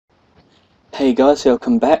Hey guys,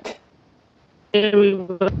 welcome back. Okay,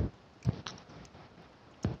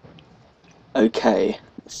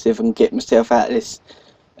 let's see if I can get myself out of this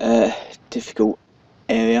difficult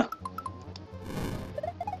area.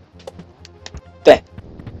 There.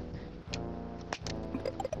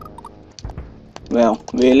 Well,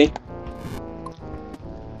 really?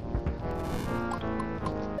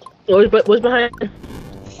 What's behind?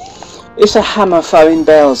 It's a hammer throwing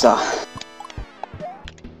Bowser.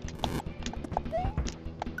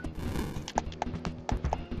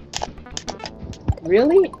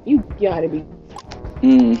 Really? You gotta be.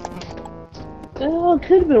 Oh, it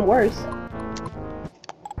could have been worse.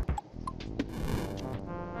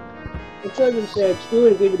 It could have been said screw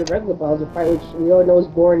it and give you the regular Bowser fight, which we all know is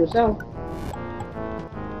boring as hell.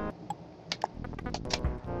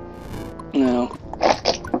 No.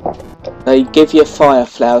 They give you a fire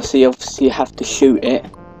flower, so you obviously have to shoot it.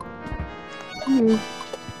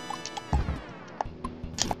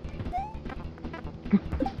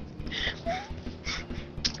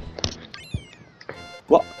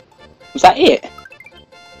 What? Was that it?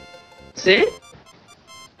 See?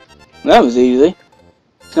 That was easy. You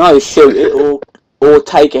can either shoot it or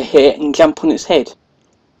take a hit and jump on its head.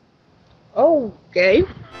 Okay.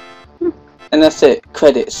 And that's it.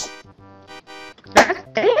 Credits.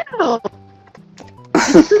 Damn!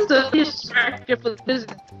 This is the distraction for this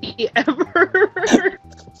ever.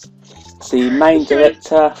 See, main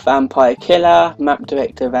director, Vampire Killer, map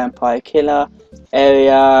director, Vampire Killer,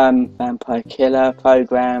 area, Vampire Killer,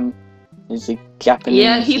 program is a Japanese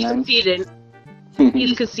Yeah, he's name. conceded.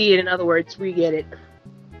 He's conceded, in other words, we get it.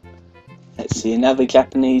 Let's see, another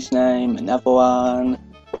Japanese name, another one.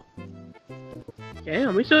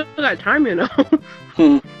 Damn, we still got time, you know.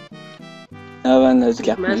 Another one, those are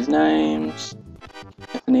Japanese names.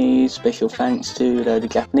 Japanese, special thanks to a load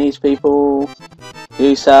of Japanese people.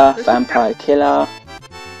 User, Vampire Killer.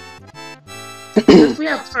 Since we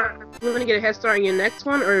have time, we're gonna get a head start on your next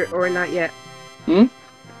one, or not yet.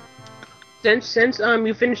 Since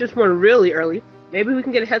you finished this one really early, maybe we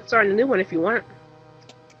can get a head start on the new one if you want.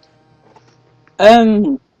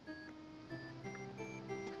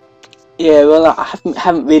 Yeah, well, I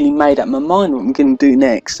haven't really made up my mind what I'm going to do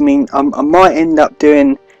next. I mean, I might end up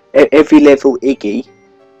doing every level Iggy,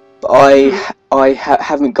 but I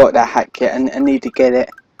haven't got that hack yet, and I need to get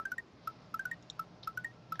it.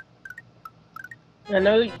 I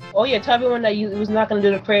know. Oh yeah, tell everyone that you was not gonna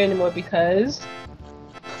do the prayer anymore because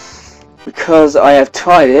I have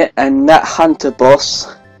tried it, and that hunter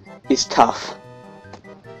boss is tough.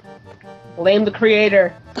 Blame the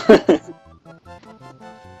creator.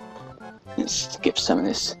 Let's skip some of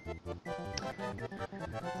this.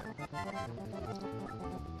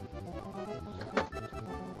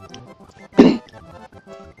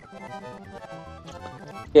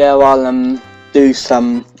 Yeah, I'll do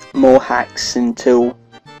some more hacks until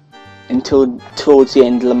towards the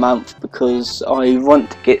end of the month, because I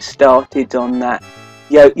want to get started on that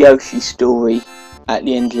Yoshi story at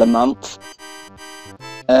the end of the month.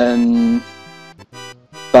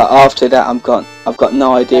 But after that, I've got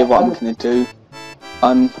no idea what I'm gonna do.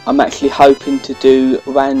 I'm actually hoping to do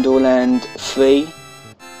Randallland 3.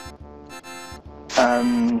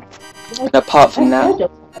 And apart from that,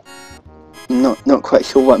 I'm not quite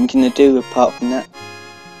sure what I'm gonna do apart from that.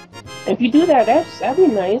 If you do that, that'd be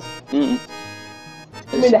nice. I mean,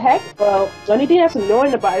 the heck, well, the only thing that's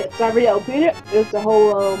annoying about it, it's already upgraded, is the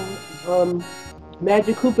whole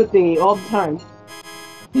Magic Koopa thingy all the time.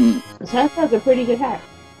 That's a pretty good hack.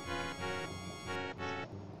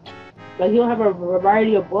 Like, you don't have a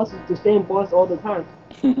variety of bosses, the same boss all the time.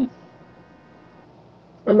 I'm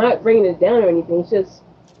not bringing it down or anything, it's just,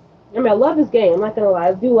 I mean, I love this game, I'm not gonna lie,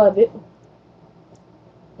 I do love it.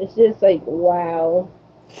 It's just like, wow.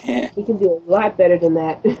 Yeah. You can do a lot better than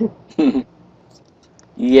that.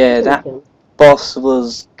 Yeah, that boss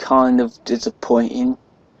was kind of disappointing.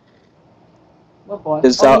 What boss?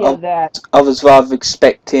 Because I was rather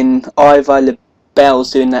expecting either the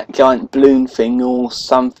bells doing that giant balloon thing or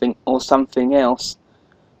something else.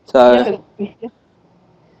 So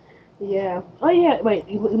yeah. Oh yeah. Wait,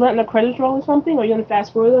 you letting the credits roll or something, or you gonna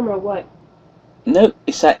fast forward them, or what? nope,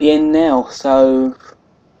 it's at the end now. So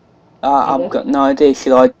I've got no idea.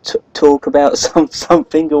 Should I talk about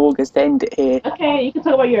something, or just end it here? Okay, you can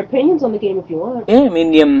talk about your opinions on the game if you want. Yeah, I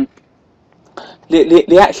mean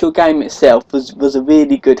the actual game itself was a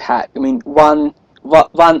really good hack. I mean one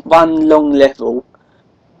long level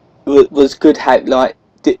was good hack, like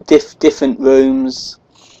different rooms,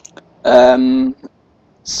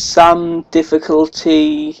 some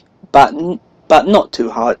difficulty, but not too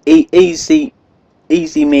hard. Easy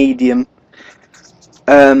medium.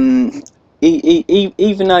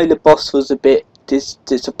 even though the boss was a bit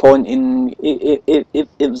disappointing,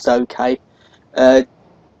 it was okay.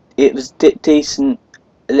 It was decent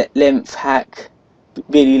length hack.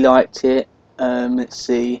 Really liked it. Let's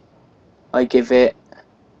see. I give it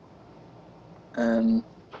 4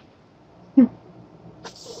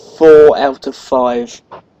 out of 5.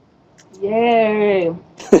 Yay!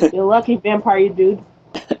 You're lucky, vampire dude.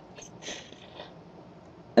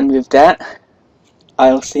 And with that,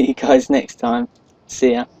 I'll see you guys next time.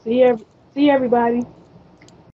 See ya. See everybody.